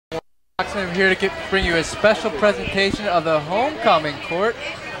Jackson. I'm here to bring you a special presentation of the homecoming court.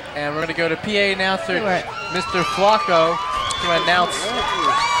 And we're going to go to PA announcer Mr. Flacco to announce.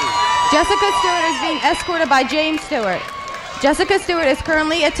 Jessica Stewart is being escorted by James Stewart. Jessica Stewart is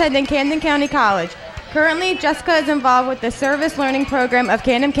currently attending Camden County College. Currently, Jessica is involved with the Service Learning Program of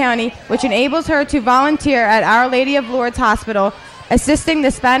Camden County, which enables her to volunteer at Our Lady of Lourdes Hospital, assisting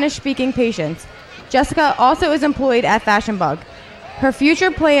the Spanish-speaking patients. Jessica also is employed at Fashion Bug. Her future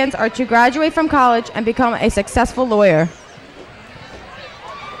plans are to graduate from college and become a successful lawyer.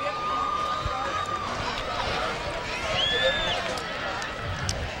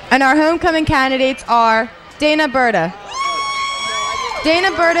 And our homecoming candidates are Dana Berta.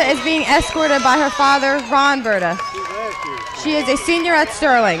 Dana Berta is being escorted by her father, Ron Berta. She is a senior at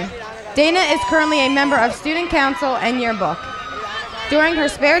Sterling. Dana is currently a member of Student Council and Yearbook. During her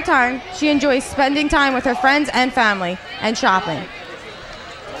spare time, she enjoys spending time with her friends and family and shopping.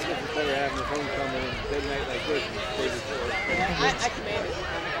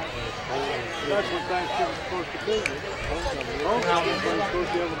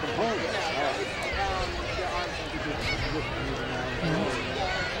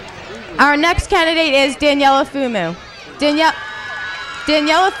 Our next candidate is Daniela Fumu.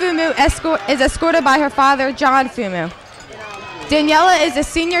 Daniela Fumu is escorted by her father, John Fumu. Daniela is a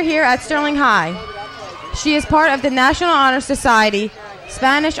senior here at Sterling High. She is part of the National Honor Society,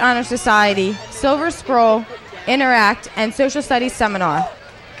 Spanish Honor Society, Silver Scroll, Interact, and Social Studies Seminar.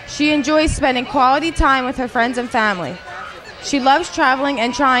 She enjoys spending quality time with her friends and family. She loves traveling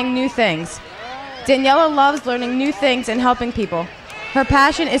and trying new things. Daniela loves learning new things and helping people. Her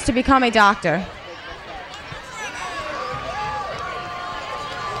passion is to become a doctor.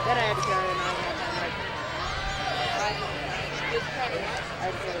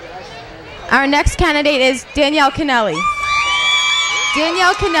 Our next candidate is Danielle Kennelly.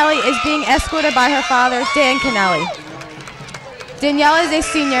 Danielle Kennelly is being escorted by her father, Dan Kennelly. Danielle is a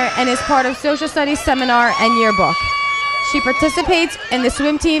senior and is part of Social Studies Seminar and Yearbook. She participates in the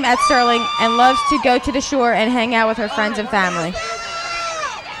swim team at Sterling and loves to go to the shore and hang out with her friends and family.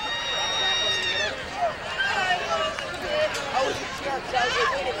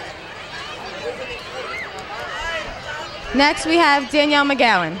 Next, we have Danielle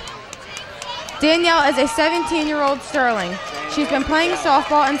McGowan. Danielle is a 17-year-old Sterling. She's been playing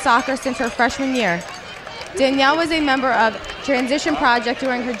softball and soccer since her freshman year. Danielle was a member of Transition Project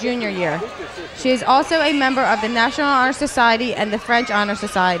during her junior year. She is also a member of the National Honor Society and the French Honor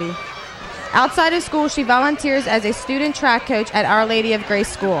Society. Outside of school, she volunteers as a student track coach at Our Lady of Grace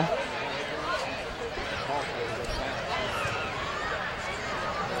School.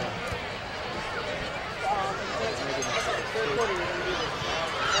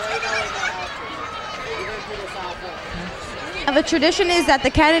 Now, the tradition is that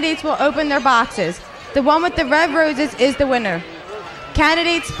the candidates will open their boxes. The one with the red roses is the winner.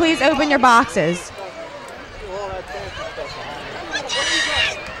 Candidates, please open your boxes.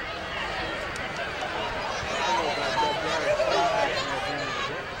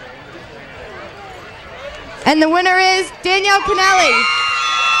 And the winner is Danielle Kennelly.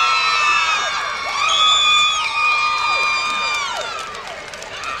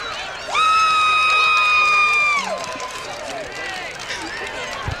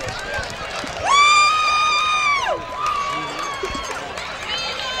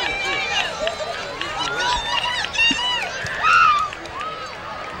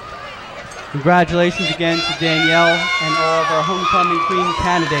 Congratulations again to Danielle and all of our homecoming queen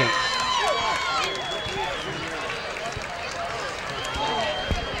candidates.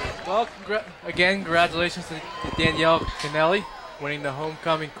 Well, again, congratulations to Danielle Kennelly winning the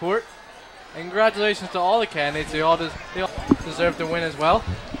homecoming court. And congratulations to all the candidates. They all deserve to win as well.